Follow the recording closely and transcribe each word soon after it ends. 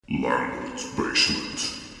Lambert's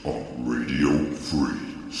Basement on Radio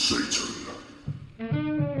Free Satan.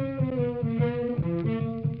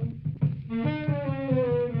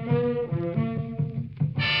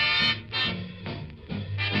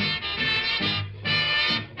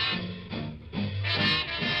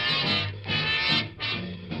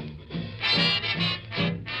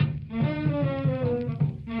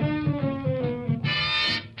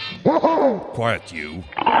 Quiet, you.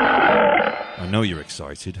 I know you're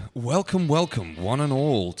excited. Welcome, one and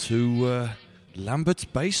all, to Lambert's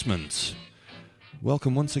Basement.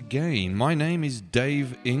 Welcome once again. My name is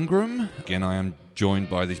Dave Ingram. Again, I am joined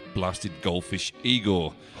by this blasted goldfish,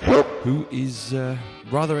 Igor, who is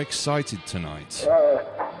rather excited tonight.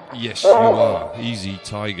 Yes, you are. Easy,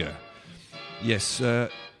 tiger. Yes,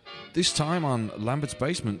 this time on Lambert's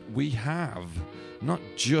Basement, we have not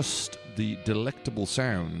just the delectable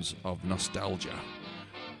sounds of nostalgia,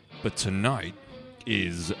 but tonight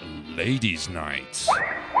is Ladies' Night.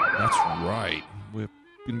 That's right. We're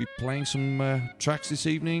going to be playing some tracks this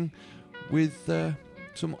evening with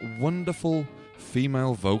some wonderful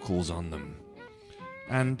female vocals on them.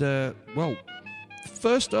 And, well,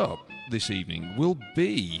 first up this evening will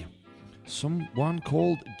be someone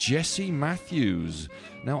called Jessie Matthews.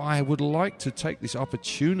 Now, I would like to take this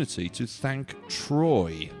opportunity to thank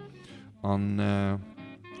Troy on our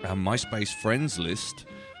MySpace friends list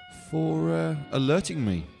for alerting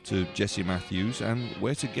me to Jessie Matthews and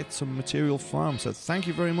where to get some material from. So thank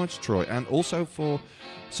you very much, Troy, and also for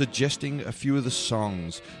suggesting a few of the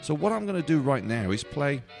songs. So what I'm going to do right now is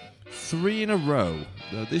play 3 in a row.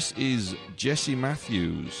 This is Jessie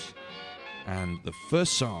Matthews, and the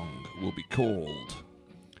first song will be called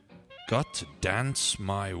Got to Dance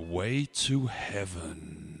My Way to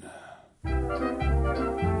Heaven.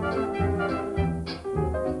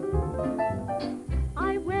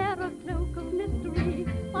 I wear a cloak of mystery,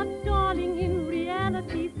 but darling, in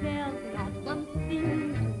reality there's not one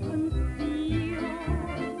thing to conceal.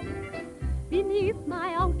 Beneath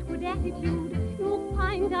my outward attitude, you'll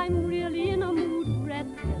find I'm really in a mood,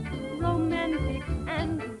 restless, romantic,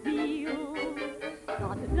 and real.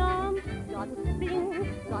 Gotta dance, gotta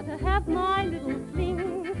sing, gotta have my little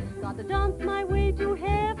fling, gotta dance my way to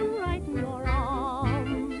heaven right in your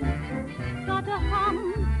arms. Gotta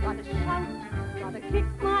hum, gotta shout, gotta kick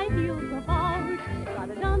my heels about,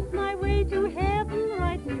 gotta dance my way to heaven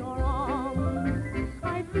right in your arms.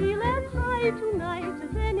 I feel as high tonight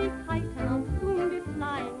as any kite, and I'll soon be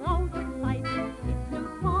flying out of sight. It's no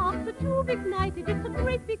spark, the tube ignited, it's a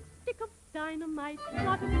great big stick of dynamite.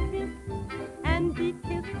 Gotta kiss and be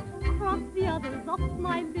kissed, cross the others off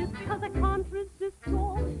my list, 'cause I can't resist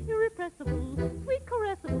your irrepressible, sweet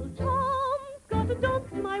caressable charms. Gotta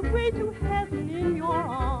dance my way to heaven in your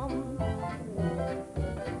arms.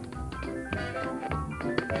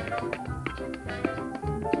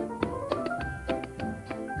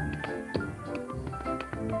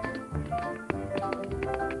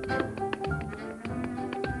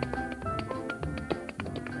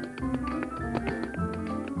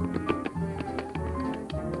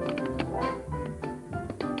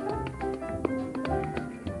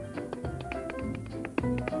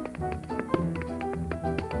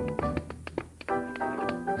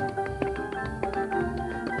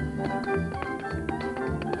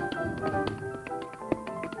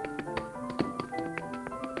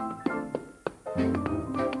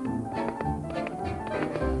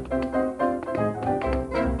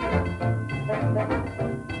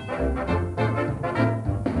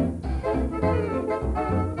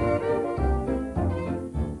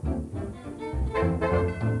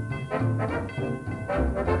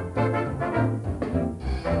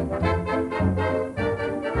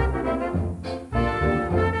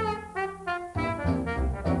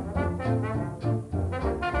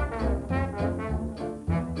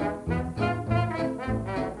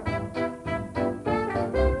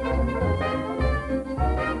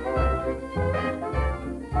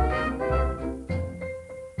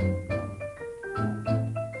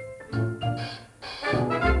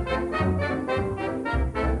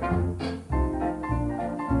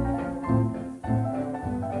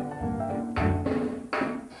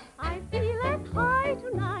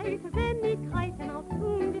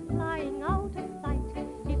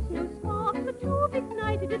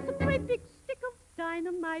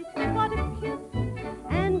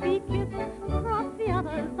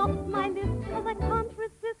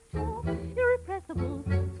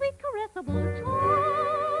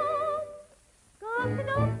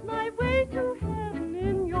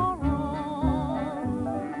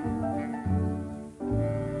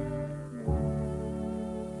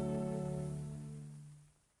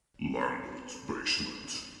 Lambert's Basement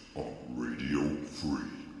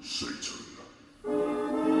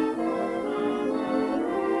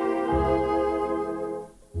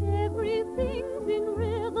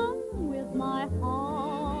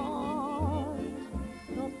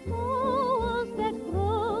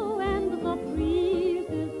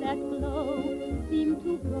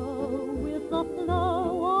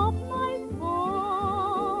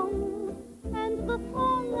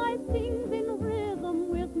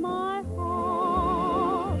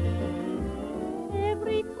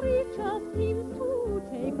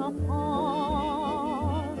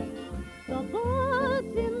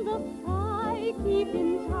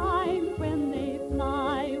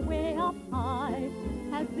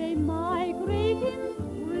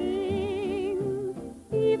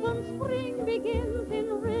spring begins in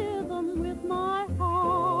rhythm with my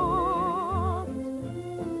heart.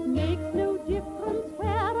 Makes no difference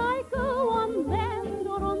where I go, on land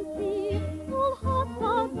or on sea. All hearts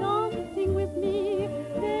are dancing with me,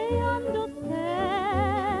 they understand.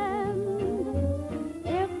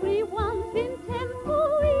 Everyone's in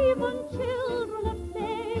tempo, even children at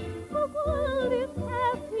play. The world is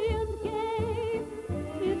happy and gay,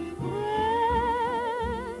 it's grand.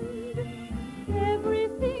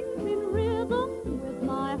 Everything's in rhythm with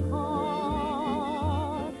my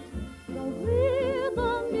heart. The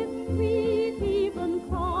rhythm is sweet, even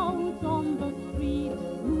crowds on the street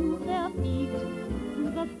move their feet to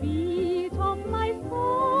the beat of my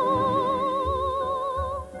song.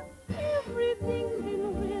 Everything's in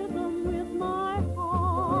rhythm with my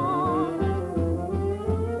heart.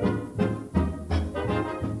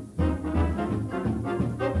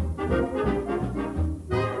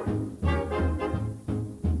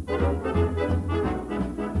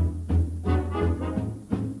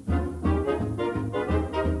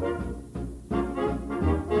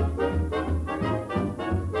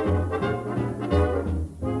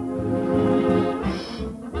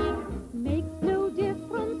 Makes no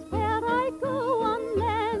difference where I go, on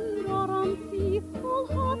land or on sea. All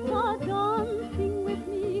hearts are dancing with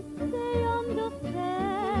me, they understand.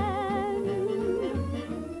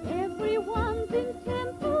 Everyone's in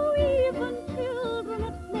tempo, even children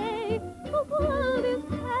at play. The world is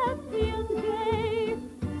happy and gay,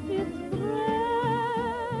 it's grand.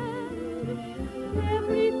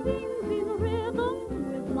 Everything's in rhythm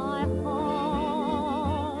with my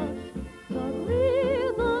heart. The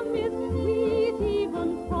rhythm is sweet, even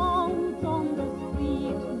crowds on the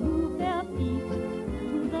street move their feet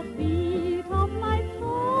to the beat of my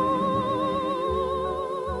song.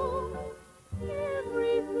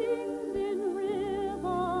 Everything's in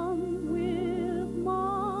rhythm with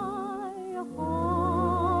my heart.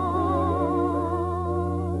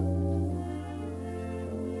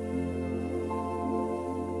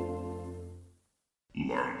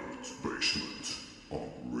 Lambert's Basement on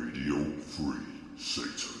Radio Free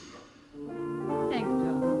Satan. Thanks,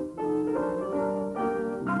 Joe.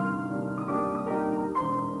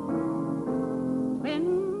 When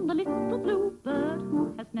the little bluebird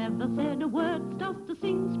who has never said a word starts to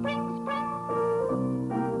sing spring, spring.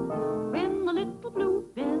 When the little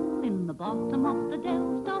bluebell in the bottom of the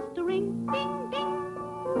dell starts to ring, ding, ding.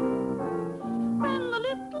 When the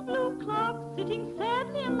little blue clock sitting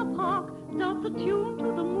sadly in the park starts to tune to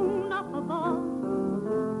the moon up above.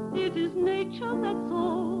 It is nature, that's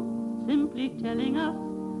all, simply telling us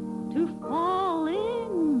to fall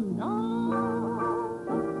in love.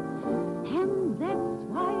 And that's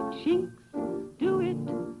why Chinks do it,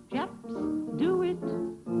 Japs do it,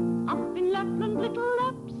 up in Lapland, little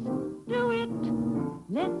Laps do it.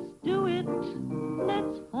 Let's do it,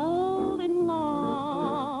 let's fall in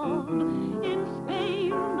love. In Spain,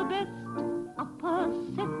 the best upper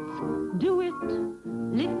sets do it.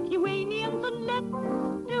 Lithuanians and let's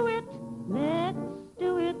do it, let's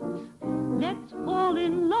do it, let's fall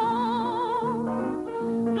in love.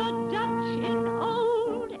 The Dutch in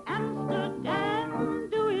old Amsterdam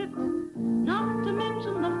do it, not to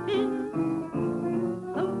mention the Finns.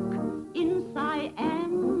 Folk in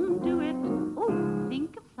Siam do it. Oh,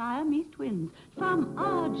 think of Siamese twins. Some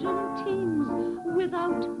Argentines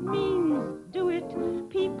without means do it.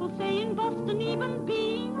 People say in Boston even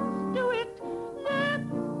beans do it.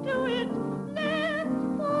 Let's do it, let's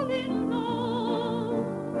fall in love.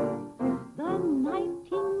 The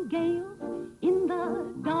nightingales in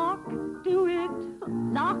the dark do it.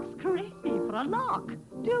 Lark's crazy for a lark.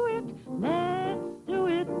 Do it, let's do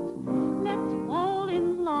it, let's fall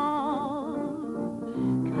in love.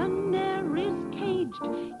 Canaries caged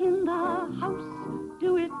in the house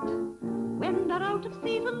do it. When they're out of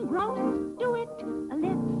season grouse do it.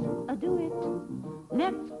 Let's do it,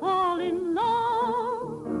 let's fall in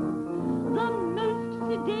love. The most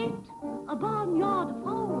sedate barnyard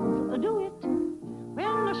fowls do it.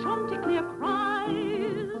 When the chanticleer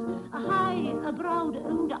cries, high-browed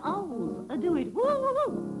old owls do it. Woo, woo,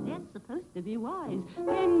 woo, they're supposed to be wise.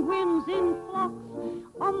 Penguins in flocks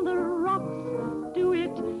on the rocks do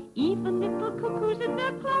it. Even little cuckoos in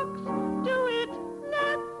their clocks do it.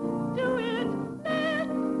 Let's do it, let's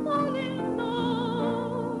fall in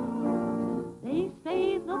love. They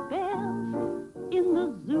say the bears in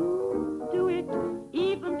the zoo do it.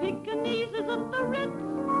 Even Pekingese at the Ritz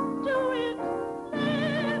do it.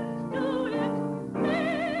 Let's do it,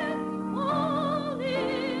 let's fall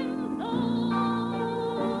in love.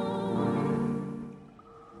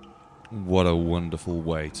 What a wonderful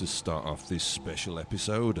way to start off this special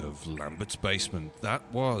episode of Lambert's Basement. That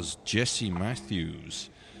was Jesse Matthews,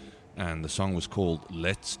 and the song was called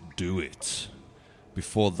Let's Do It.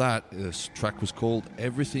 Before that, this track was called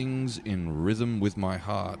Everything's in Rhythm with My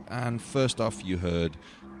Heart, and first off you heard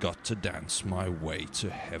Got to Dance My Way to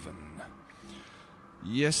Heaven.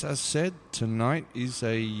 Yes, as said, tonight is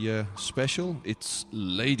a special. It's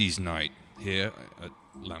Ladies' Night here at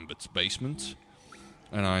Lambert's Basement.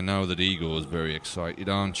 And I know that Igor's very excited,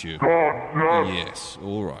 aren't you? Yes,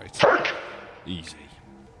 all right. Easy.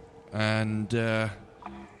 And,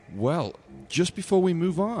 well, just before we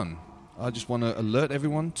move on, I just want to alert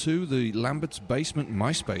everyone to the Lambert's Basement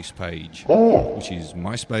MySpace page, which is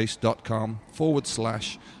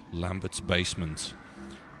myspace.com/Lambert's Basement.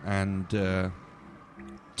 And to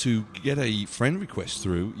get a friend request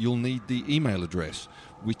through, you'll need the email address,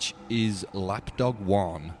 which is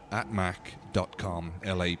lapdog1@mac.com,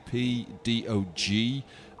 LAPDOG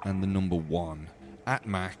and the number 1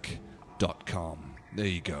 @mac.com. There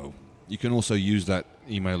you go. You can also use that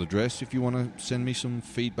email address if you want to send me some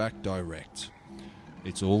feedback direct.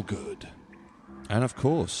 It's all good. And of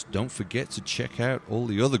course, don't forget to check out all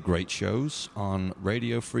the other great shows on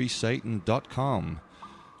RadioFreeSatan.com.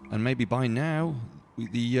 And maybe by now,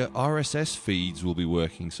 the RSS feeds will be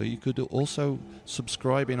working, so you could also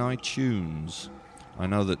subscribe in iTunes. I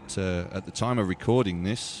know that at the time of recording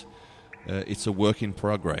this, it's a work in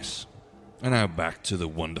progress. And now back to the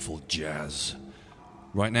wonderful jazz.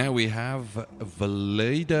 Right now we have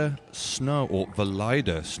Valida Snow,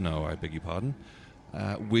 I beg your pardon,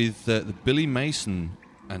 with the Billy Mason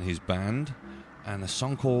and his band, and a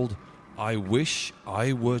song called I Wish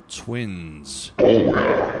I Were Twins. Oh,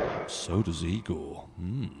 yeah. So does Igor.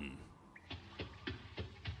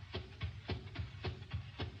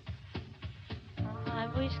 I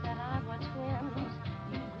wish that I were twins,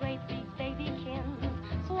 you great big babykins,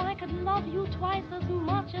 so I could love you twice as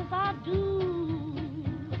much as I do.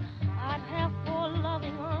 I'd have 4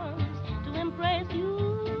 loving arms to embrace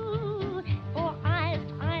you, 4 eyes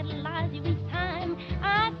to idolize you each time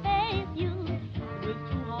I face you. With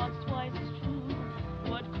 2 hearts twice as true,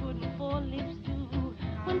 what couldn't 4 lips do?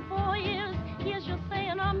 When 4 years, here's you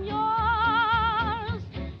saying I'm yours.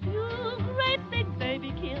 You great big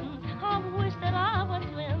babykins, I wish that I were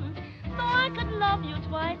twins, so I could love you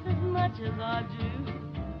twice as much as I do.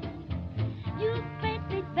 You great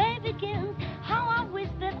big babykins, how I wish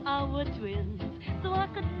that I were twins, so I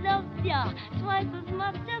could love ya twice as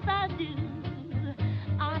much as I do.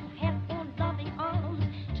 I'd have 4 loving arms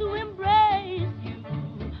to embrace you,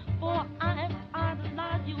 4 eyes to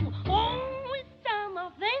idolize you. Oh, each time I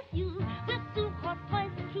face you, with 2 hearts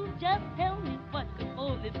twice as true, just tell me what could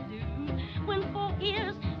 4 lips do? When 4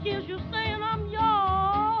 ears, here's you saying I'm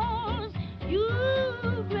yours. You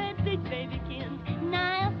great big babykins,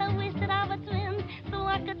 now I wish that I were twins, so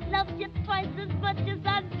I could love you twice as much as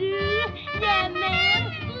I do. Yeah,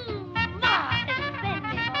 man. My, send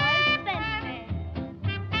me, boys, send me.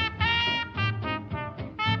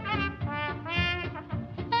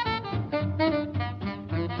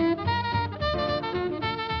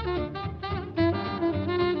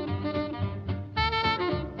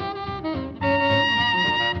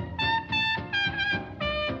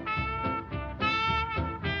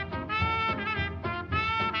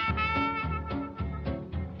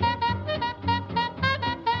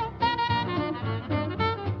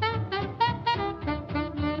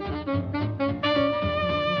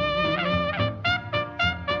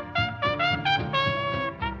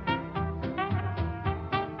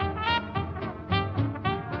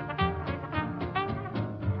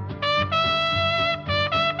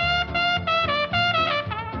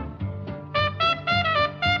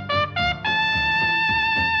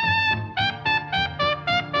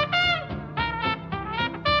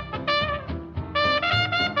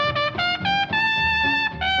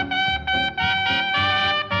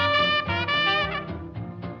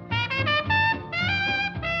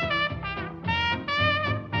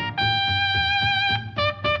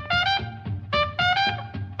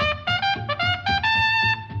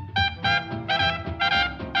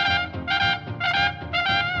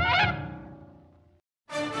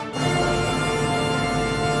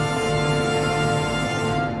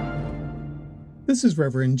 This is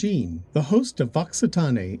Reverend Gene, the host of Vox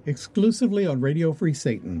Satanae, exclusively on Radio Free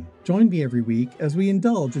Satan. Join me every week as we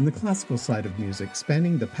indulge in the classical side of music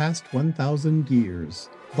spanning the past 1,000 years.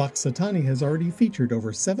 Vox Satanae has already featured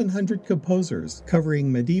over 700 composers covering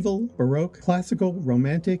medieval, Baroque, classical,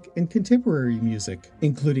 romantic, and contemporary music,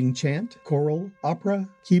 including chant, choral, opera,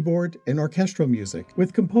 keyboard, and orchestral music,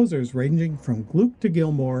 with composers ranging from Gluck to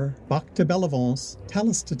Gilmour, Bach to Bellavance,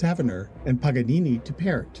 Tallis to Taverner, and Paganini to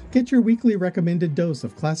Pärt. Get your weekly recommended dose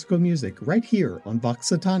of classical music right here on Vox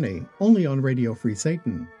Satanae, only on Radio Free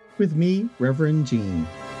Satan. With me, Reverend Gene.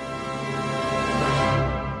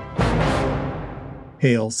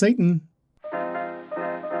 Hail Satan!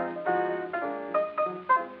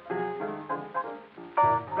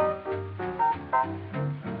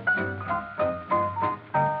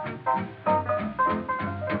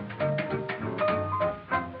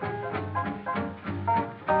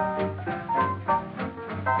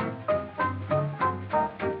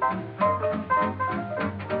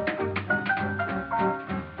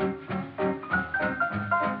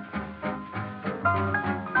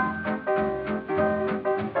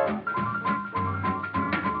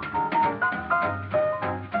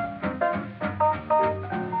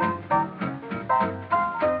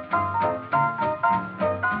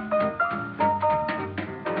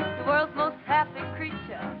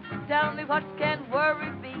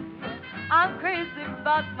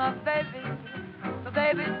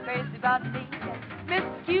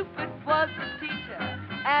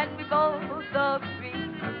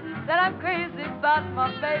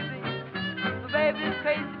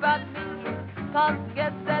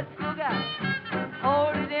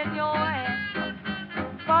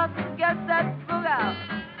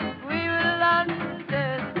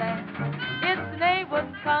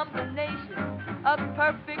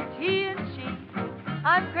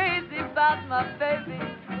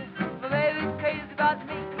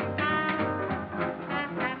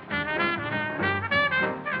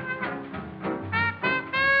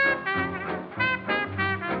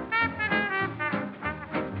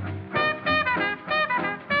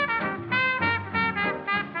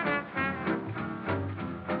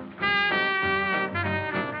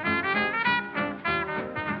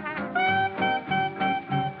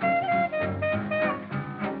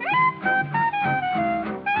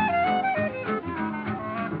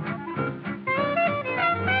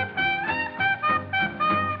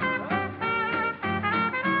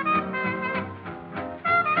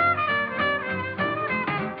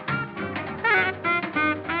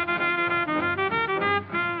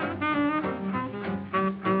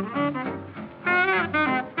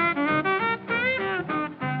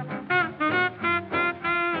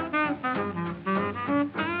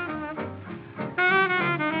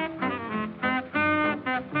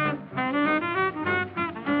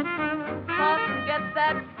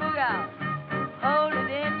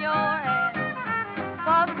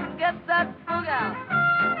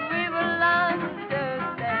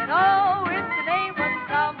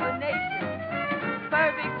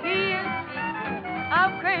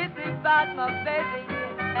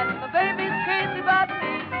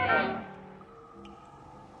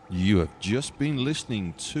 You have just been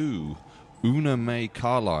listening to Una Mae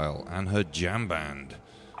Carlisle and her jam band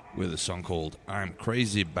with a song called I'm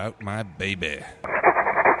Crazy About My Baby.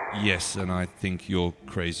 Yes, and I think you're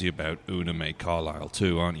crazy about Una Mae Carlisle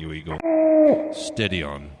too, aren't you, Eagle? Steady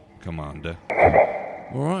on, Commander.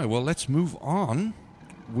 All right, well, let's move on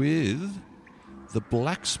with the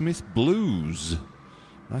Blacksmith Blues.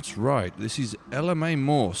 That's right, this is Ella Mae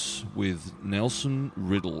Morse with Nelson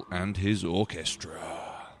Riddle and his orchestra.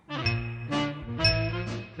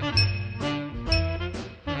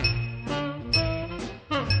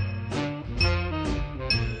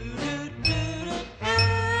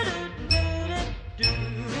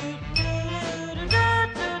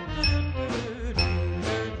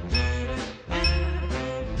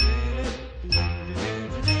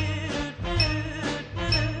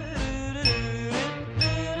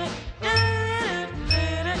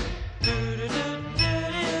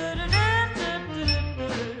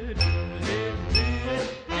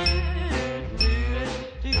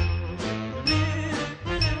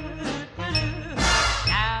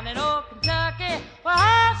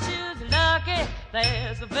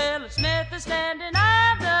 There's a village smith is standing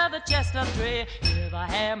under the chestnut tree. Hear the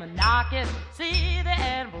hammer knocking, see the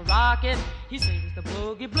anvil rocking. He sings the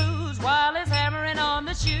boogie blues while he's hammering on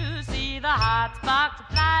the shoes. See the hot sparks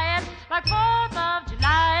are flying like 4th of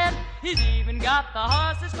July. He's even got the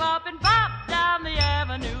horses clopping pop down the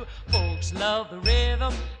avenue. Folks love the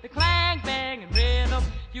rhythm, the clang, bang, and rhythm.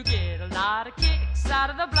 You get a lot of kicks out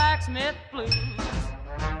of the blacksmith blues.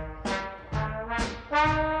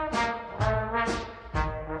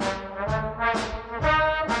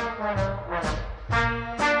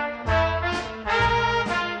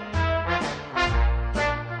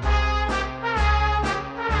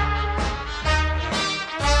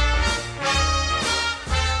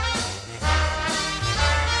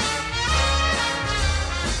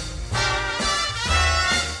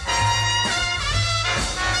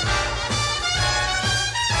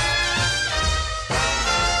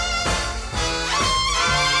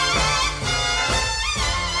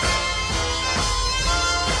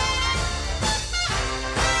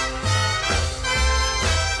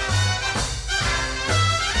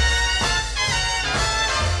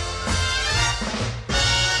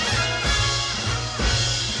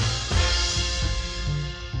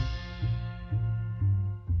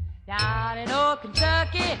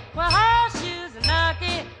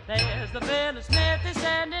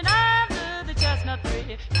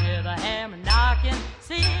 hear the hammer knocking,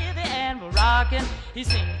 see the anvil rocking. He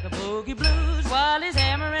sings the boogie blues while he's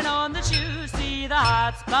hammering on the shoes. See the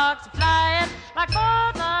hot sparks flying like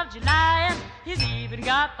 4th of July. He's even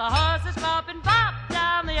got the horses popping pop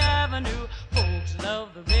down the avenue. Folks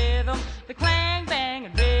love the rhythm, the clang, bang,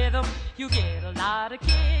 and rhythm. You get a lot of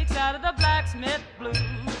kicks out of the blacksmith blues.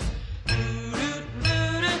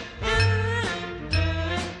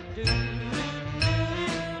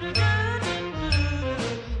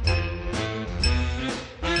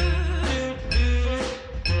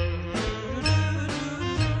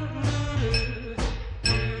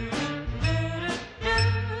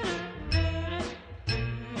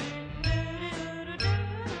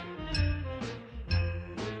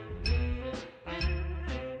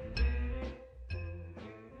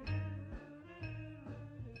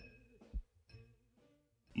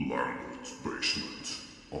 Lambert's Basement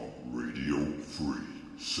on Radio Free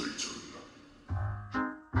Satan.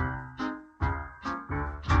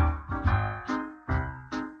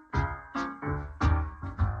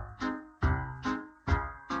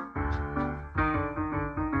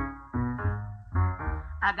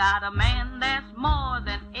 I got a man that's more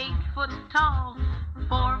than 8 foot tall,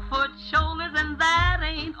 4 foot shoulders, and that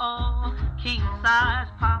ain't all. King size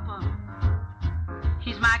papa,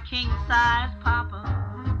 he's my king size papa.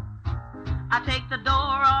 I take the door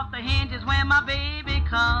off the hinges when my baby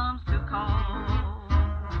comes to call.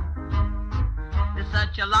 There's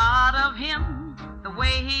such a lot of him, the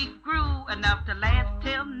way he grew, enough to last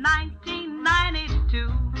till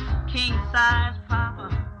 1992. King size papa,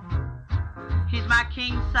 he's my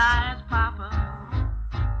king size papa.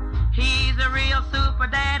 He's a real super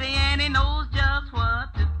daddy and he knows just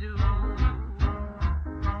what to do.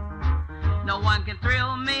 No one can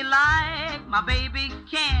thrill me like my baby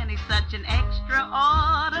can. He's such an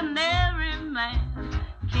extraordinary man.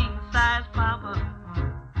 King size papa,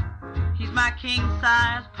 he's my king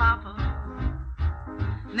size papa.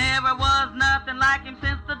 Never was nothing like him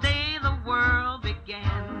since the day the world began.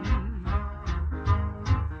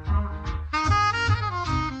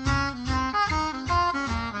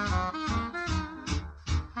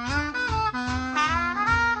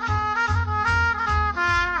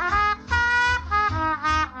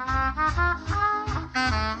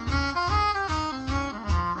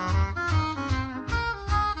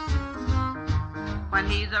 When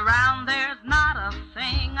he's around, there's not a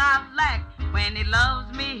thing I lack. When he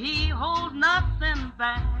loves me, he holds nothing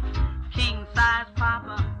back. King size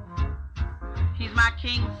papa, he's my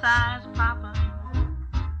king size papa.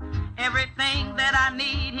 Everything that I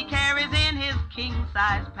need, he carries in his king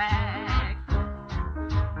size pack.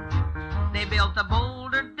 They built the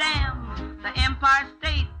Boulder Dam, the Empire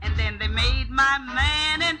State, and then they made my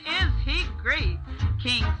man, and is he great?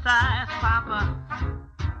 King size papa,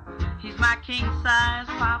 he's my king size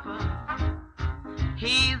papa.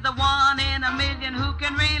 He's the one in a million who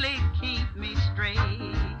can really keep me straight.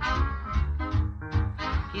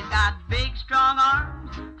 He's got big strong arms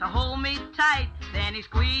to hold me tight, then he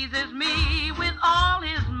squeezes me with all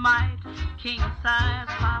his might. King size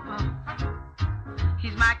papa,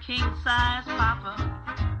 he's my king size papa.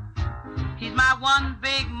 He's my one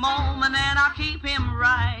big moment and I'll keep him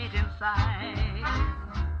right inside.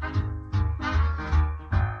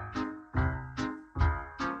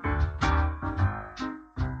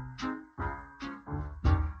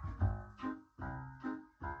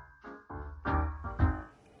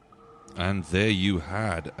 And there you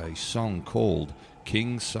had a song called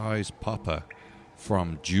King Size Papa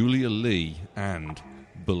from Julia Lee and,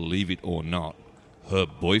 believe it or not, her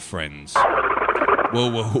boyfriends.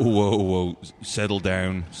 Whoa, whoa, whoa, whoa. Settle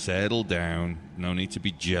down, settle down. No need to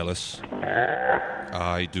be jealous.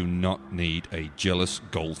 I do not need a jealous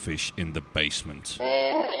goldfish in the basement.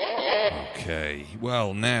 Okay,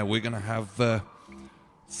 well, now we're going to have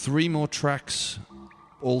 3 more tracks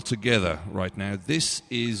all together right now. This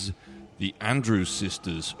is the Andrews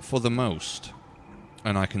Sisters for the most.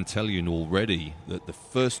 And I can tell you already that the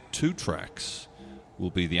first 2 tracks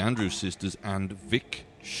will be the Andrews Sisters and Vic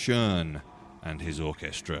Schön and his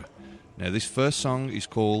orchestra. Now, this first song is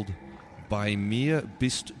called Bei mir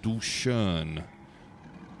bist du schön,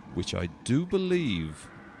 which I do believe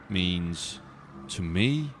means, to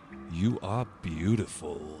me, you are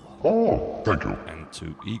beautiful. Oh, thank you. And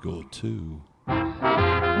to Igor, too.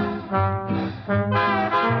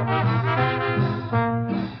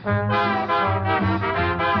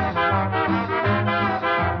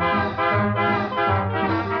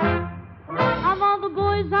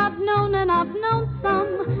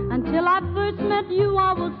 Until I first met you,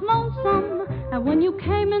 I was lonesome. And when you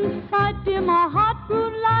came in sight, dear, my heart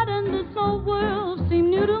grew light, and this old world seemed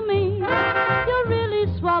new to me. You're really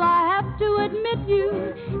swell, I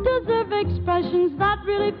expressions that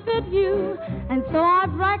really fit you. And so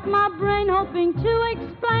I've racked my brain hoping to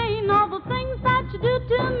explain all the things that you do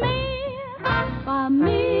to me. By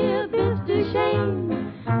me, Mr.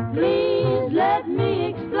 Shane, please let me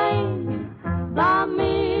explain. By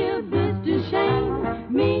me, Mr.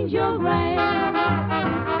 Shane means you're great.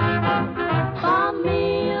 By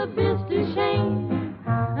me, Mr. Shane,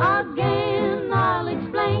 again I'll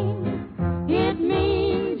explain. It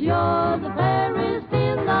means you're the fairest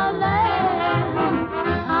in the land.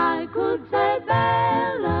 I could say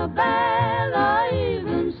Bella, Bella,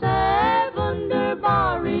 even say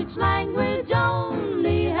wunderbar. Each language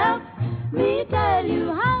only helps me tell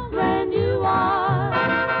you how grand you are.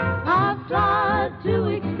 I've tried to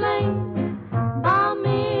explain. By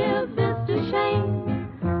me, Mr. Shane,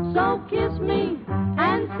 so kiss me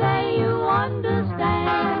and say you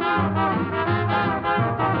understand.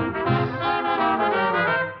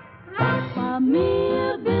 By me,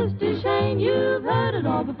 Mr. Shane, you've heard it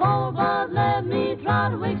all before, but let me try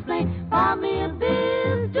to explain. By me,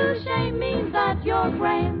 Mr. Shane means that you're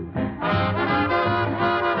grand.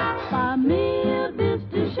 By me,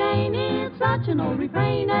 Mr. Shane, it's such an old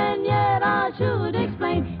refrain, and yet I should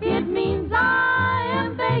explain. It means I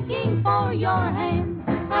am begging for your hand.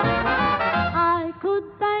 I could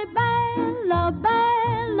say Bella,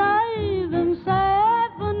 Bella, even say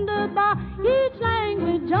wunderbar. Each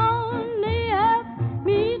language only helps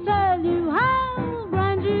me tell you how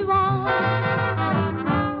grand you are.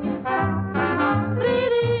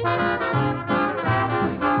 Reedy,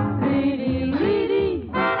 reedy, reedy,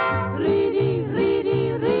 reedy,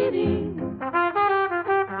 reedy, reedy.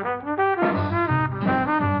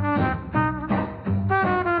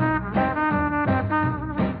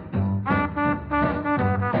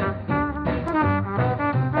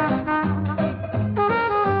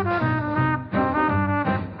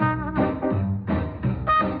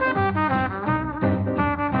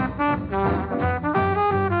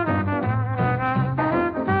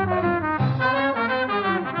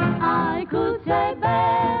 I could say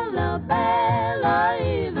Bella, Bella,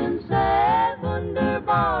 even say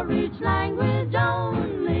wunderbar. Each language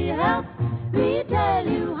only helps me tell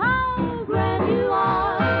you how grand you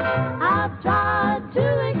are. I've tried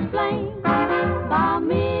to explain. By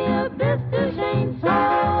me, Mr. Shane,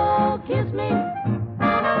 so kiss me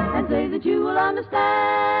and say that you will understand.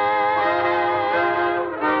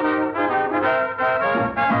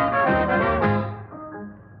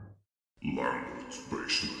 Lambert's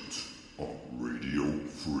Basement on Radio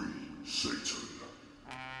Free Satan.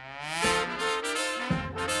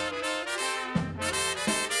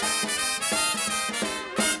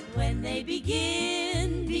 When they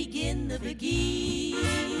begin the begin.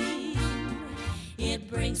 It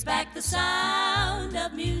brings back the sound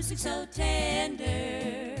of music so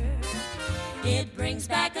tender. It brings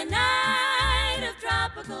back a night of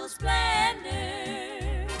tropical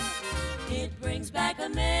splendor. It brings back a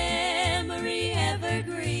memory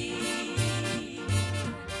evergreen.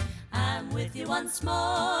 I'm with you once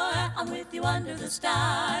more, I'm with you under the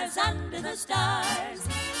stars, and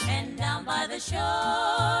down by the shore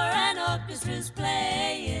an orchestra's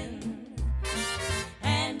playing,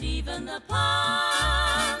 and even the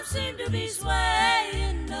palms seem to be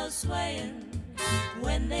swaying, no swaying,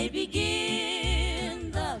 when they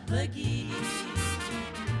begin the boogie.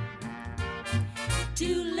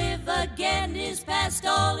 To live again is past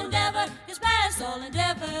all endeavor, is past all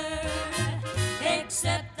endeavor.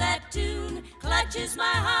 Except that tune clutches my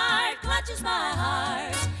heart,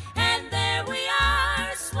 and there we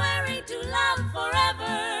are, swearing to love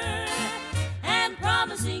forever, and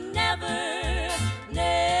promising never,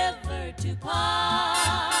 never to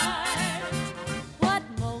part. What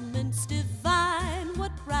moments divine,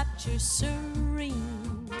 what rapture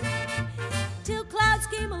serene, till clouds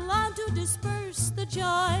came along to disperse the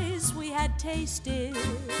joys we had tasted.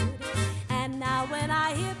 And now when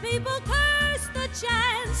I hear people curse the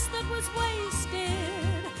chance that was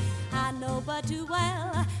wasted, I know but too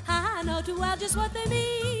well, I know too well just what they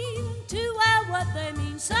mean, too well what they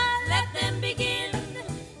mean. So let them begin,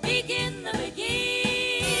 begin the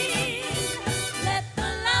begin. Let the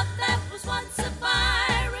love that was once a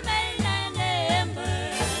fire remain an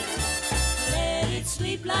ember. Let it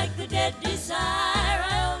sleep like the dead desire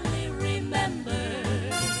I only remember.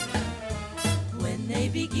 When they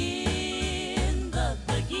begin the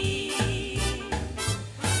begin.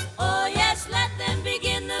 Oh yes, let them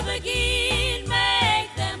begin the begin.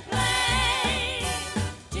 Make them play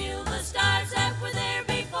till the stars that were there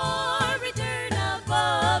before return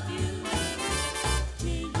above you.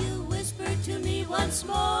 Till you whisper to me once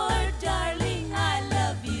more, darling, I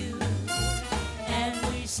love you. And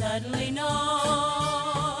we suddenly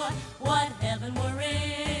know what heaven we're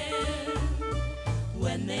in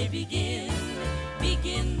when they begin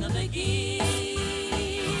the begin.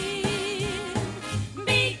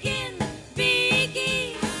 Begin,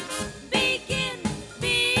 begin, begin, begin,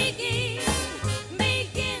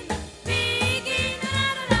 begin, begin,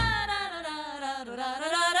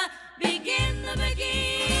 da-da-da-da-da-da-da-da-da-da, begin the begin.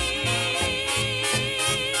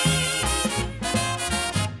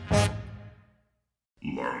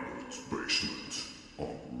 Lambert's Basement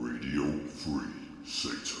on Radio Free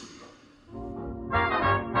Satan.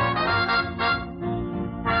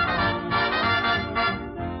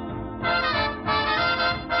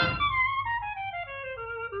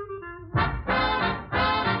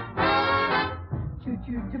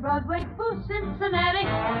 Choo-choo to Broadway, boo Cincinnati.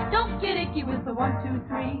 Don't get icky with the 1, 2,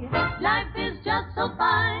 3. Life is just so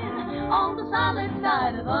fine on the solid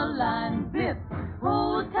side of the line. Biff,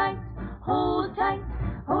 hold tight, hold tight,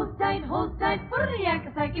 hold tight, hold tight.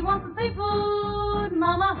 Yakasaki wants some seafood,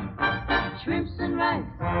 mama. Shrimps and rice,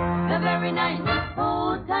 they're very nice.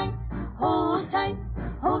 Hold tight, hold tight,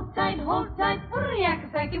 hold tight, hold tight.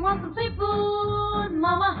 Yakasaki wants some seafood,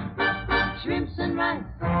 mama. Shrimps and rice,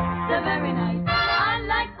 they're very nice. I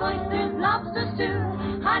like oysters, lobsters too.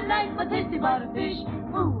 I like my tasty butterfish.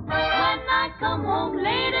 Ooh. When I come home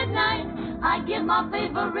late at night, I get my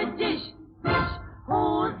favorite dish. Fish.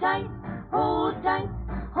 Hold tight, hold tight,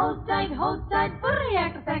 hold tight, hold tight.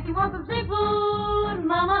 Yakasaki wants some seafood,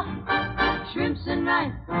 mama. Shrimps and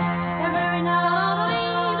rice, they're very nice.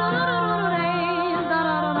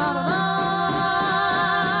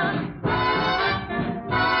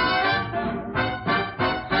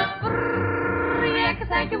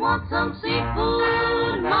 Yakasaki wants some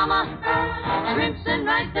seafood, mama. Shrimps and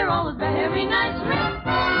rice, they're always very nice.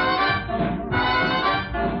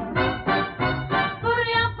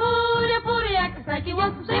 Yakasaki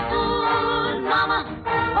wants some seafood, mama.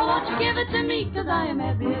 Oh, won't you give it to me? 'Cause I am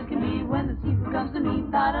happy as can be when the seafood comes to me.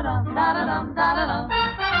 Da-da-dum, da-da-dum, da-da-dum.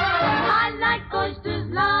 I like oysters,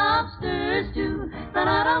 lobsters too.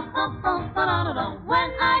 Da-da-dum, da-da-dum.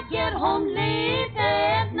 When I get home late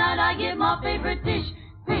at night, I get my favorite dish.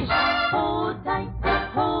 Fish. Hold tight,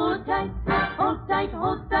 hold tight, hold tight,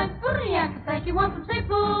 hold tight. Yakasaki wants some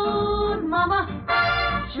seafood, mama.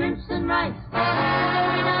 Shrimps and rice,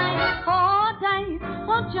 very nice. Hold tight,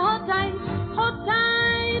 won't you hold tight, hold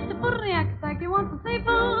tight. The Yakasaki wants some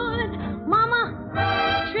seafood, mama.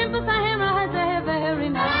 Shrimp and rice, they're very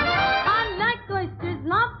nice. I like oysters,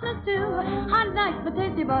 lobsters too. I like the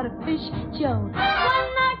tasty butterfish, Joe. When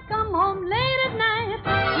I come home late at night,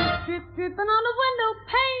 drip, dripping on the window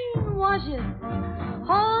pane washes.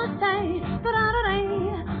 Hold tight, da-da-da-da.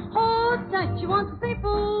 Hold tight, you want some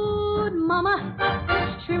seafood, mama.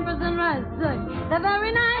 Shrimpers and rice, they're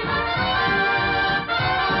very nice.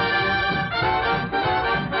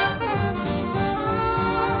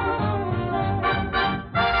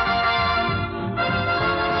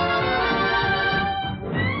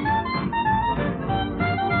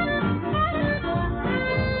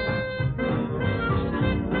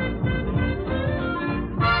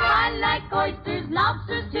 Oysters,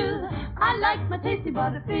 lobsters too. I like my tasty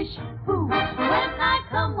butterfish. Ooh. When I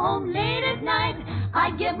come home late at night,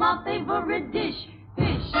 I get my favorite dish.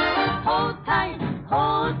 Fish. Hold tight,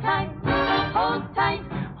 hold tight, hold tight,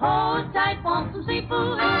 hold tight. Want some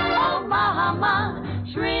seafood? Oh, mama.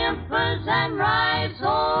 Shrimpers and rice.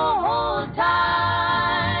 Oh, hold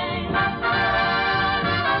tight.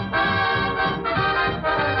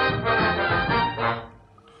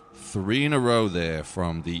 3 in a row there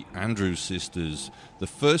from the Andrews Sisters. The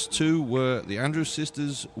first two were the Andrews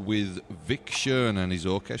Sisters with Vic Shern and his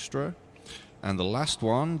orchestra. And the last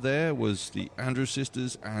one there was the Andrews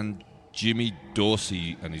Sisters and Jimmy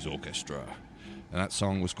Dorsey and his orchestra. And that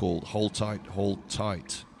song was called Hold Tight, Hold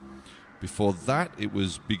Tight. Before that, it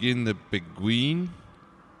was Begin the Beguine.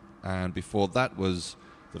 And before that was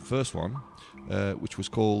the first one, which was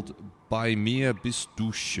called Bei mir bist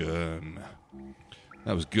du schön.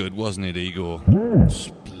 That was good, wasn't it, Igor?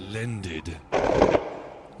 Splendid.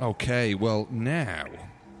 Okay, well, now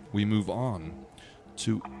we move on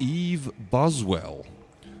to Eve Boswell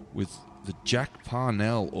with the Jack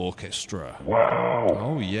Parnell Orchestra. Wow.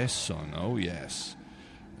 Oh, yes, son, oh, yes.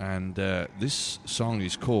 And this song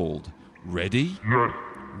is called Ready, Yes.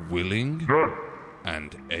 Willing, Yes.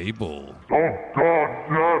 and Able. Oh, God,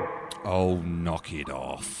 yes. Oh, knock it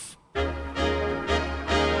off.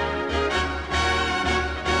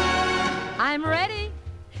 I'm ready,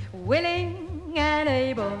 willing, and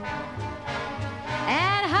able.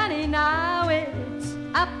 And honey, now it's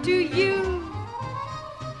up to you.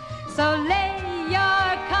 So lay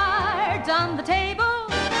your cards on the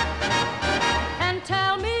table and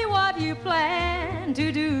tell me what plan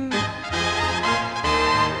to do.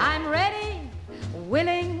 I'm ready,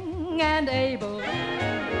 willing, and able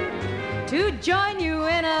to join you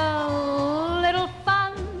in a little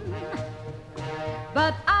fun.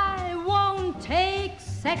 But I won't take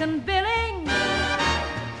second billing.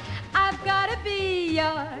 I've got to be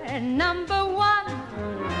your number one.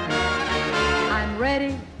 I'm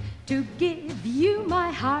ready to give you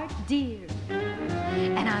my heart, dear,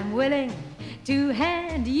 and I'm willing to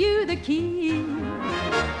hand you the key.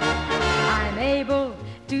 I'm able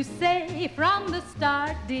to say from the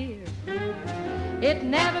start, dear, it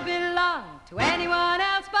never belonged to anyone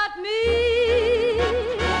else but me.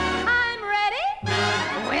 I'm ready,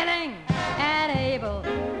 willing, and able.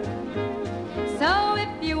 So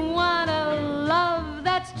if you want a love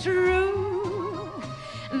that's true,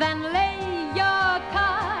 then lay your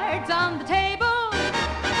cards on the table.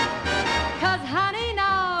 'Cause honey,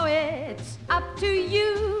 now it's up to you.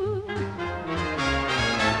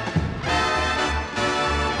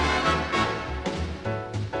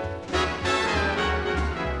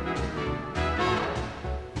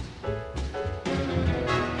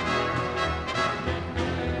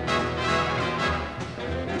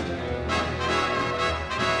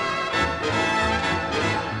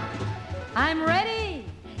 I'm ready,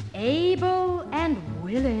 able, and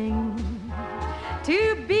willing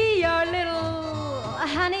to be your little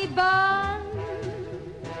honey bun.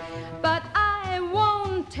 But I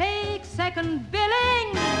won't take second billing.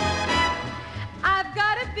 I've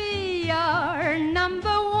got to be your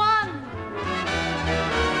number one.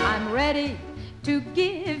 I'm ready to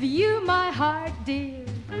give you my heart, dear,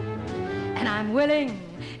 and I'm willing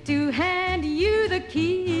to hand you the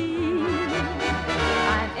key.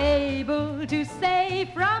 I'm able to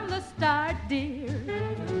say from the start, dear,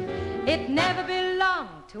 it never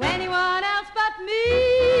belonged to anyone else but me.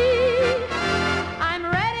 I'm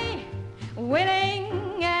ready, willing,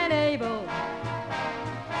 and able.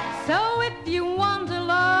 So if you want a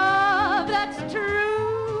love that's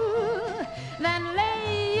true, then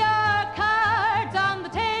lay your cards on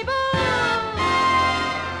the table.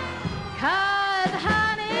 'Cause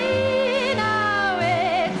honey, now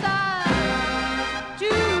it's up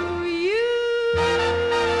to you.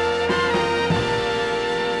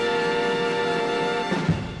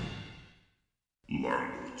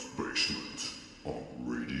 Lambert's Basement on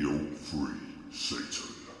Radio Free Satan.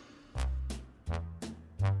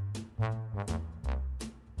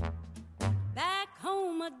 Back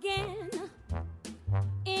home again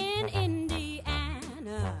in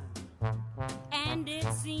Indiana, and it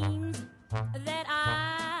seems that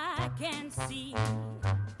I can see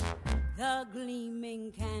the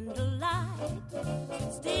gleaming candlelight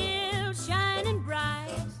still shining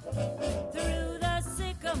bright through the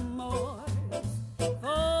sycamores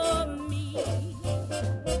for me.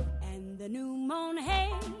 And the new mown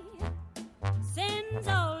hay sends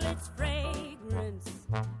all its fragrance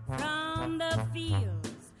from the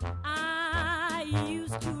fields I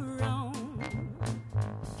used to roam.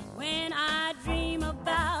 When I dream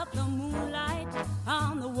about the moonlight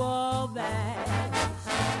on the Wabash,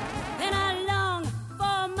 then I long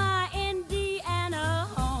for my Indiana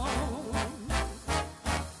home.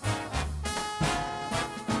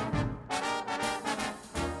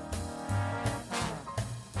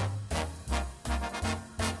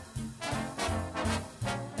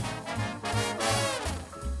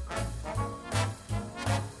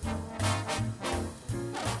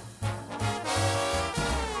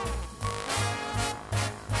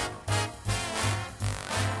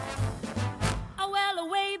 Oh, well,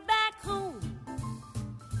 away back home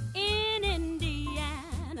in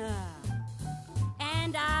Indiana,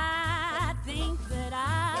 and I think that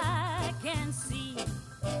I can see,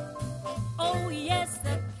 oh yes,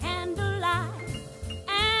 the candlelight,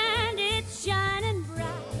 and it's shining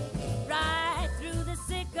bright, right through the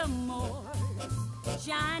sycamores,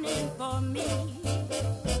 shining for me.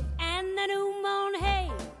 And the new mown hay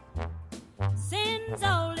sends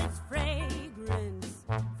all its fragrance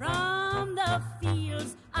from the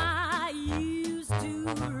fields I used to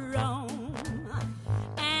roam.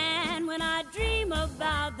 And when I dream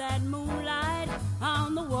about that moonlight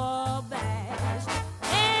on the Wabash,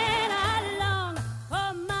 then I long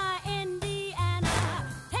for my Indiana.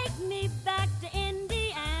 Take me back to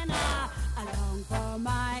Indiana. I long for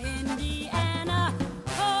my Indiana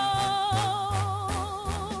home.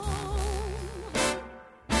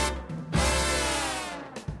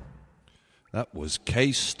 That was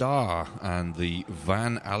K-Star and the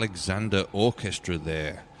Van Alexander Orchestra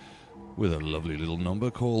there, with a lovely little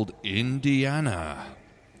number called Indiana.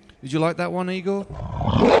 Did you like that one, Igor?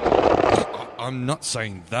 I'm not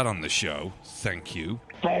saying that on the show, thank you.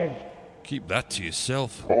 Keep that to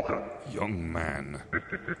yourself, young man.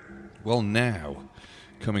 Well, now,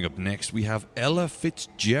 coming up next, we have Ella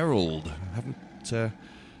Fitzgerald.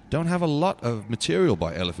 Don't have a lot of material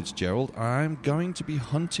by Ella Fitzgerald. I'm going to be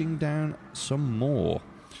hunting down some more.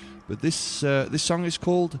 But this song is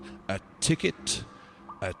called A Ticket,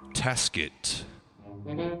 a Tasket.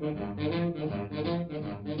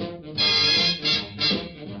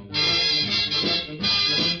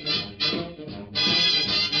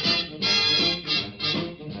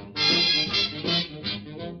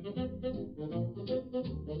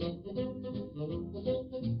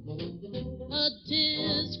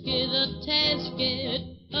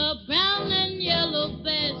 A brown and yellow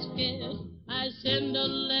basket. I send a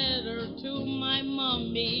letter to my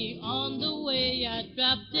mommy. On the way I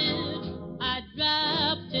dropped it.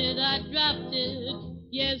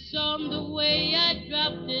 Yes, on the way I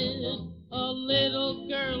dropped it. A little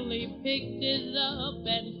girlie picked it up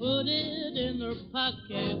and put it in her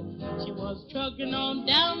pocket. She was trucking on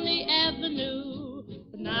down the avenue,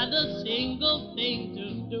 but not a single thing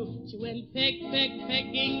to do. She went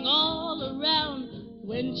pecking all around.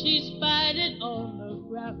 When she spied it on the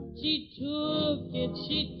ground, she took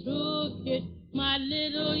it, my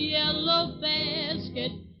little yellow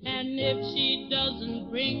basket. And if she doesn't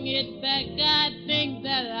bring it back, I think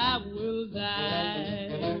that I will die.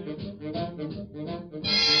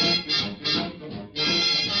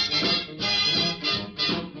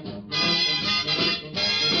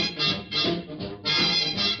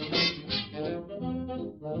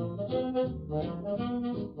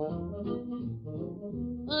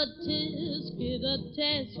 A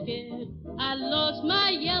tasket, I lost my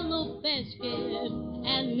yellow basket.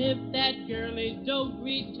 And if that girlie don't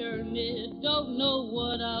return it, don't know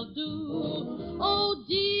what I'll do. Oh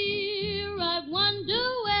dear, I wonder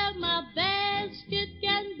where my basket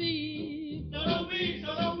can be.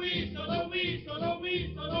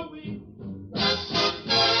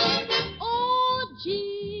 Oh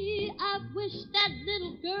gee, I wish that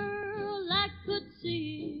little girl I could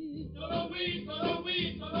see. Oh,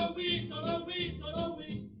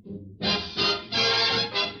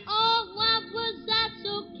 why was I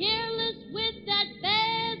so careless with that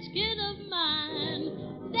basket of mine?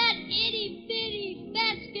 That itty-bitty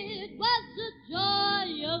basket was the joy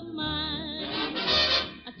of mine.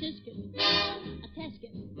 A tasket,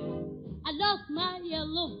 I lost my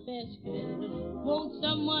yellow basket. Won't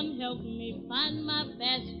someone help me find my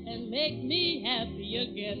basket and make me happy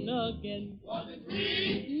again? Was it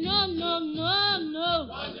green? No.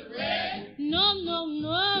 Was it red? No.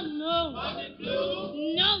 Was it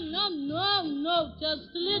blue? No.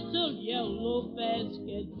 Just a little yellow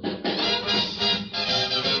basket.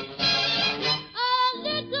 A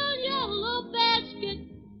little yellow basket.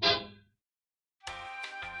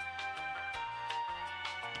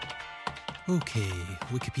 Okay,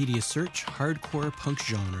 Wikipedia search, hardcore punk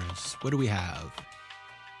genres. What do we have?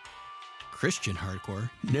 Christian hardcore?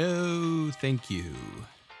 No, thank you.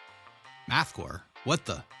 Mathcore? What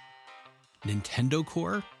the? Nintendo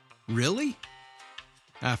core? Really?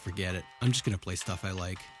 Ah, forget it. I'm just gonna play stuff I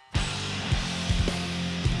like.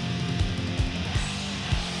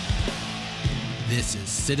 This is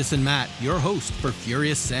Citizen Matt, your host for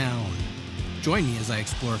Furious Sound. Join me as I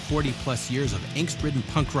explore 40 plus years of angst-ridden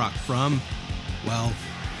punk rock from, well,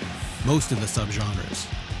 most of the subgenres.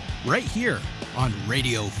 Right here on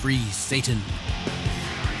Radio Free Satan.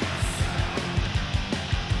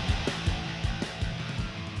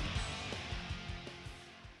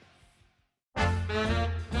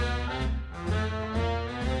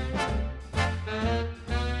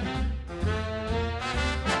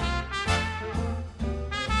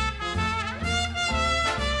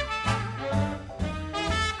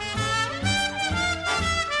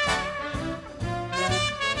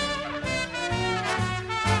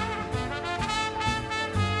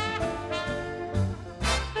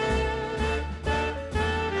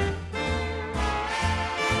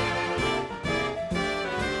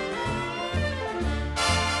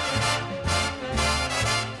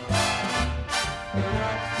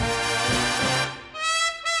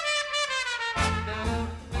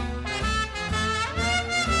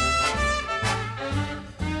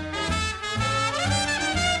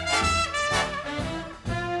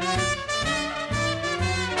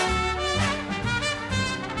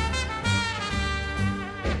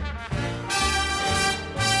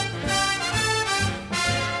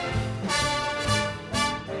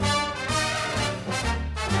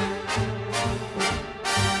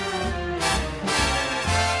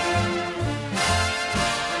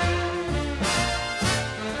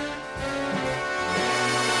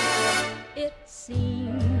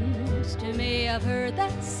 close to me. I've heard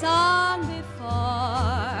that song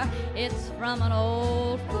before. It's from an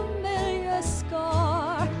old familiar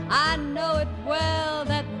score. I know it well,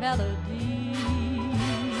 that melody.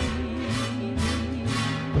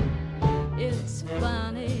 It's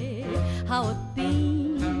funny how a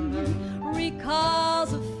theme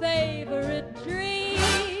recalls a favorite dream,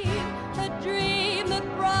 a dream that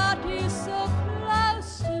brought you so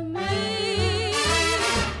close to me.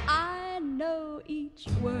 I know each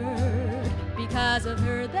word because I've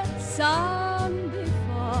heard that song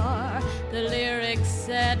before. The lyrics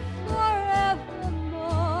said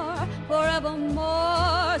forevermore,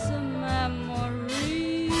 forevermore's a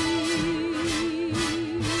memory.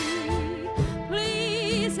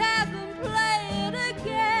 Please have them play it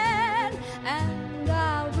again, and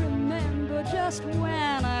I'll remember just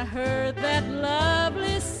when I heard that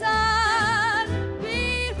lovely song before.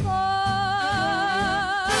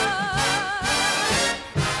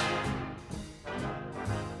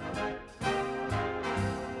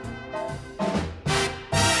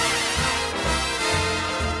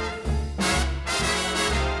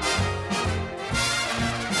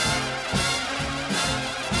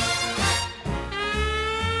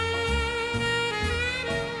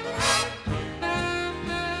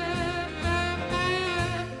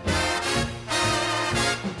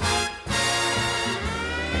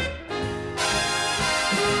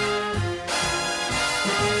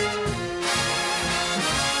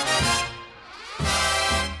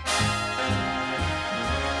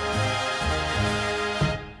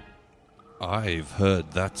 I've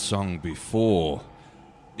heard that song before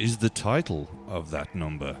is the title of that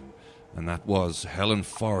number, and that was Helen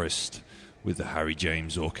Forrest with the Harry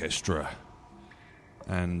James Orchestra.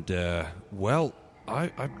 And, well,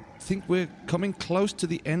 I think we're coming close to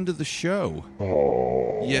the end of the show.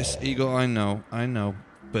 Yes, Igor, I know,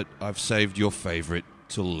 but I've saved your favorite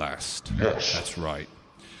till last. Yes. That's right.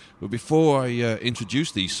 But before I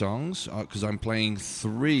introduce these songs, because I'm playing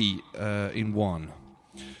three in one,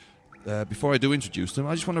 before I do introduce them,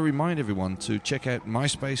 I just want to remind everyone to check out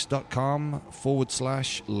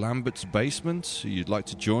myspace.com/Lambert's Basement. If you'd like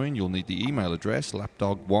to join, you'll need the email address,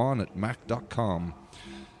 lapdog1@mac.com.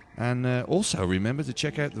 And also remember to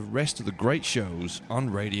check out the rest of the great shows on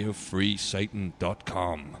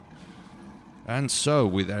RadioFreeSatan.com. And so,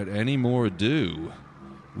 without any more ado,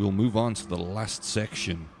 we'll move on to the last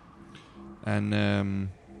section. And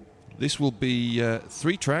this will be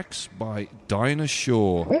 3 tracks by Dinah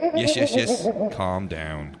Shore. Yes. Calm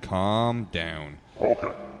down.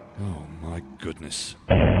 Oh, my goodness.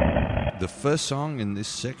 The first song in this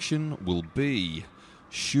section will be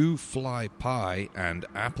Shoe Fly Pie and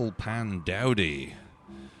Apple Pan Dowdy.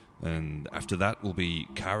 And after that will be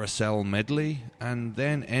Carousel Medley. And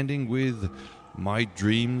then ending with My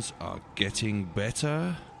Dreams Are Getting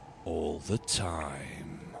Better All the Time.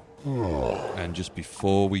 And just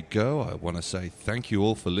before we go, I want to say thank you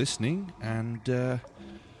all for listening. And,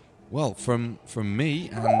 well, from me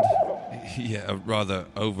and a rather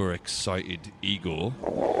overexcited Igor,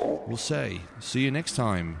 we'll say see you next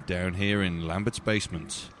time down here in Lambert's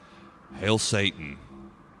Basement. Hail Satan.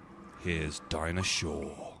 Here's Dinah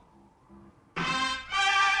Shore.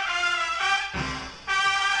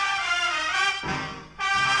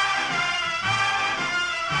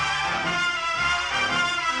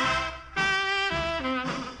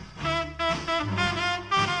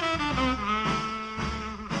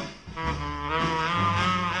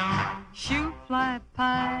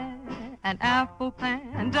 Pie and apple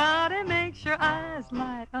pan, Dottie makes your eyes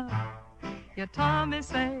light up. Your tummy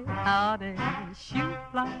say howdy, shoot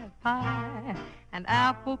fly pie and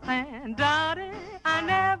apple pan, Dottie, I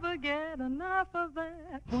never get enough of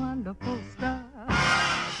that wonderful stuff.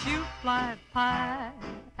 Shoot fly pie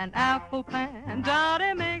and apple pan,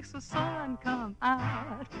 Dottie makes the sun come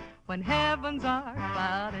out when heavens are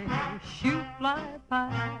cloudy. Shoot fly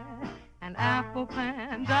pie and apple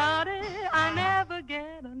pan, Dottie, I never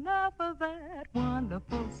get enough of that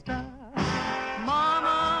wonderful stuff.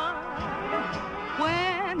 Mama,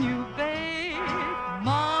 when you bake,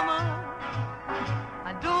 Mama,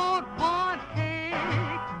 I don't want cake,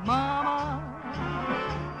 Mama,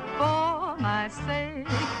 for my sake.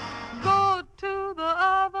 Go to the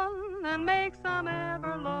oven and make some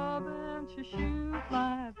ever-loving shoe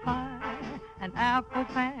fly pie and apple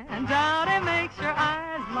pan, Dottie makes your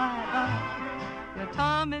eyes light up. Your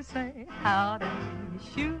tummy say howdy,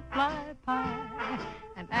 shoot fly pie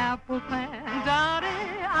and apple pan, Dottie,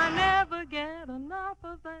 I never get enough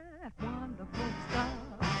of that wonderful stuff.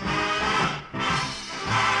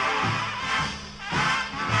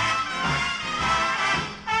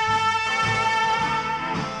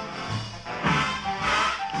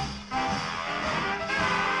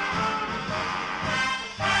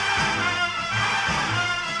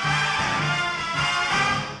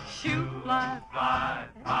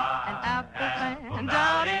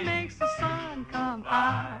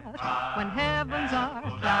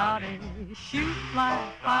 star, Dottie, shoot like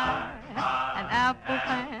fire. An apple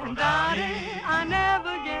pan, Dottie, I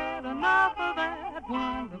never get enough of that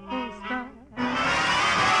wonderful star.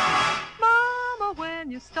 Mama,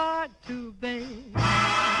 when you start to bake,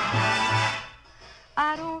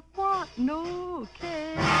 I don't want no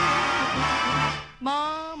cake.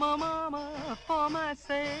 Mama, mama, for my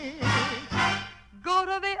sake, go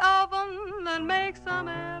to the oven and make some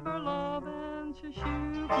ever-loving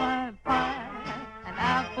shoe fly pie. An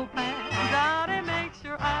apple pan, Dottie, makes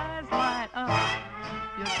your eyes light up.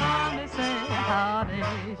 You saw me say, howdy,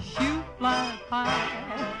 shoe fly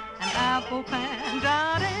pie. An apple pan,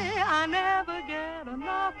 Dottie, I never get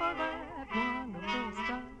enough of that wonderful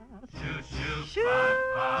stuff. Shoe fly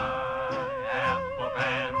pie, apple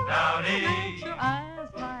pan, Dottie, makes your eyes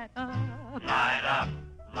light up. Light up,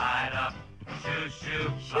 light up.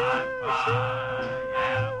 Shoo, fly, fly,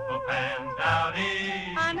 apple pan,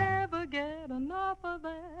 Dottie. I never get enough of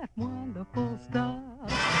that wonderful stuff.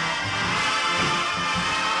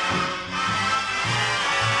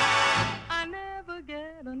 I never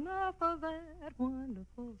get enough of that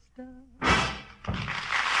wonderful stuff.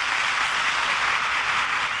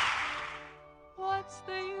 What's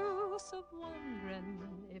the use of wondering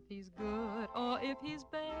if he's good or if he's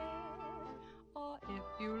bad? Or if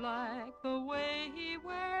you like the way he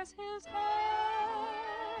wears his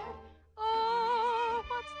hat. Oh,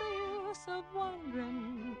 what's the use of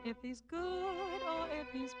wondering if he's good or if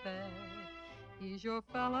he's bad? He's your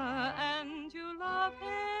fella and you love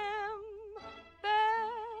him.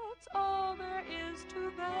 That's all there is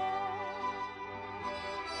to that.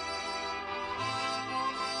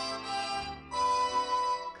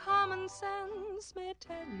 Common sense may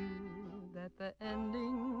tell you that the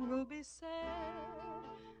ending will be sad,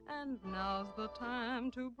 and now's the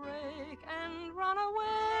time to break and run away.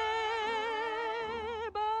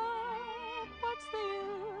 But what's the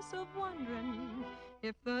use of wondering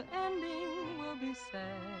if the ending will be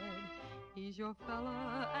sad? He's your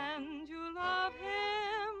fella and you love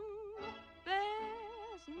him.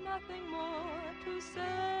 There's nothing more to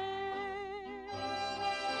say.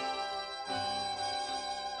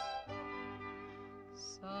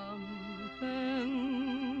 Something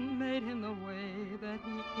made him the way that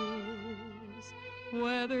he is,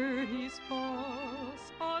 whether he's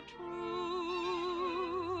false or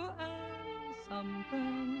true, and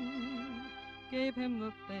something gave him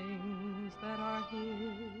the things that are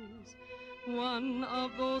his. One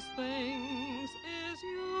of those things is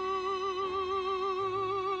you.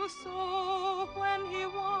 So when he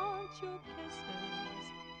wants your kisses,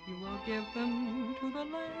 you will give them to the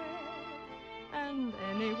lad. And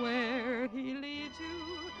anywhere he leads you,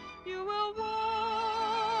 you will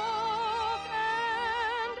walk.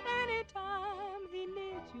 And anytime he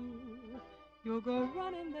needs you, you'll go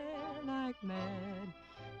running there like mad.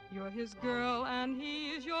 You're his girl and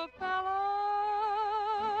he's your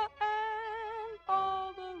fella, and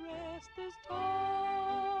all the rest is talk.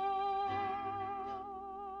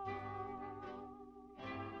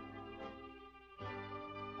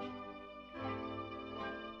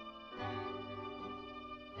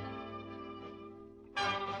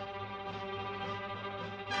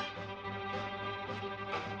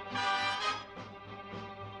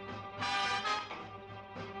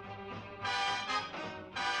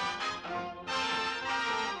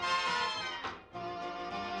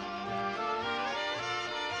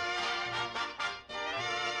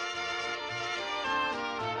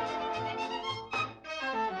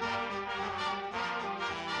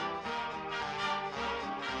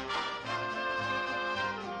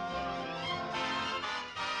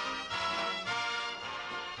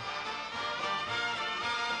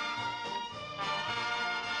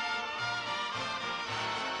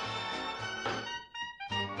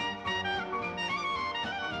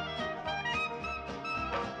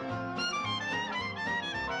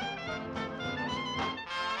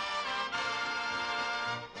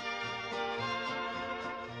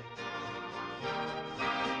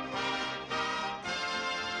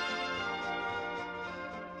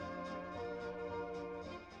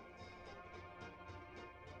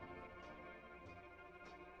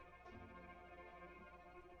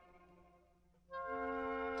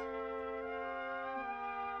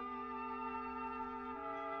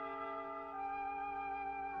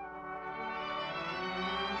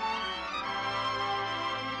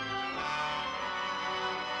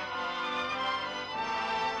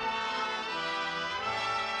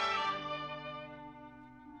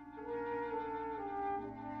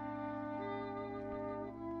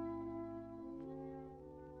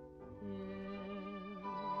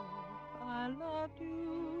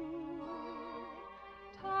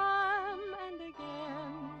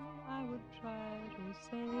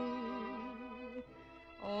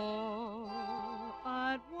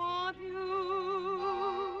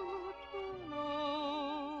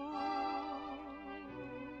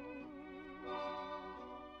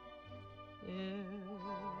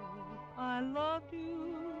 loved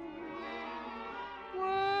you,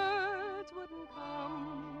 words wouldn't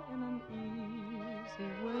come in an easy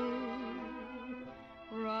way.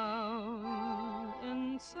 Round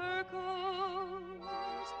in circles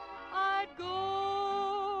I'd go,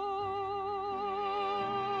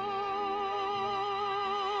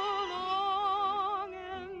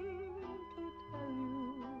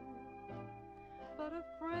 but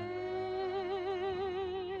afraid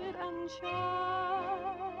and shy,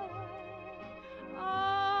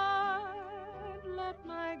 I'd let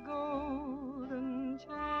my golden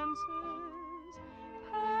chances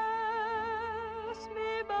pass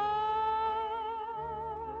me by.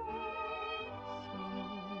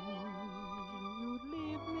 Soon you'd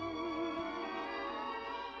leave me,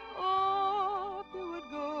 off you would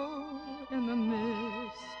go in the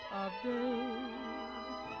mist of day.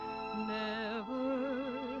 Never,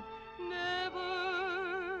 never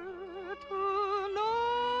to know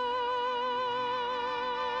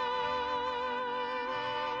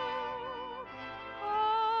I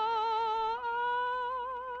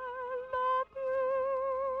love you.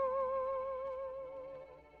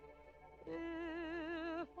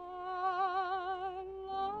 If I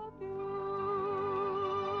love you.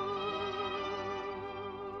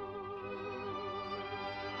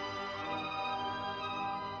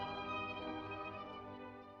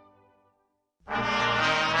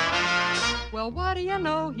 Well, what do you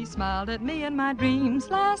know? He smiled at me in my dreams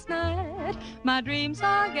last night. My dreams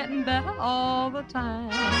are getting better all the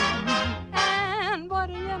time. And what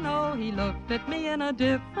do you know? He looked at me in a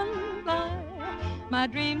different light. My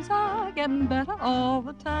dreams are getting better all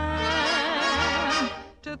the time.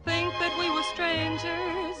 To think that we were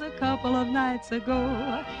strangers a couple of nights ago,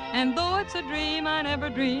 and though it's a dream, I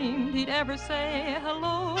never dreamed he'd ever say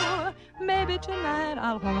hello. Maybe tonight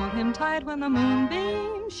I'll hold him tight when the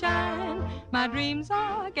moonbeams shine. My dreams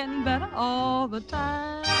are getting better all the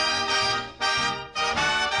time.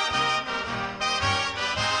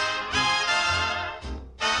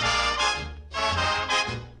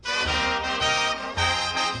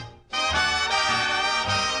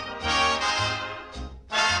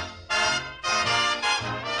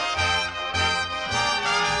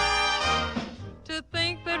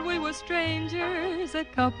 Strangers a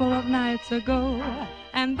couple of nights ago,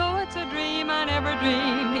 and though it's a dream, I never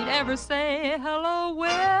dreamed he'd ever say hello.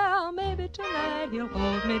 Well, maybe tonight he'll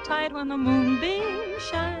hold me tight when the moonbeams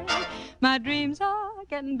shine. My dreams are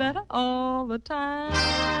getting better all the time.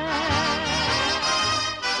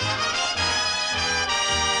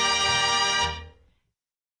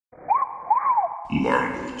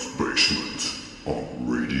 Lambert's Basement on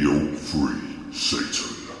Radio Free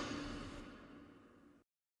Satan.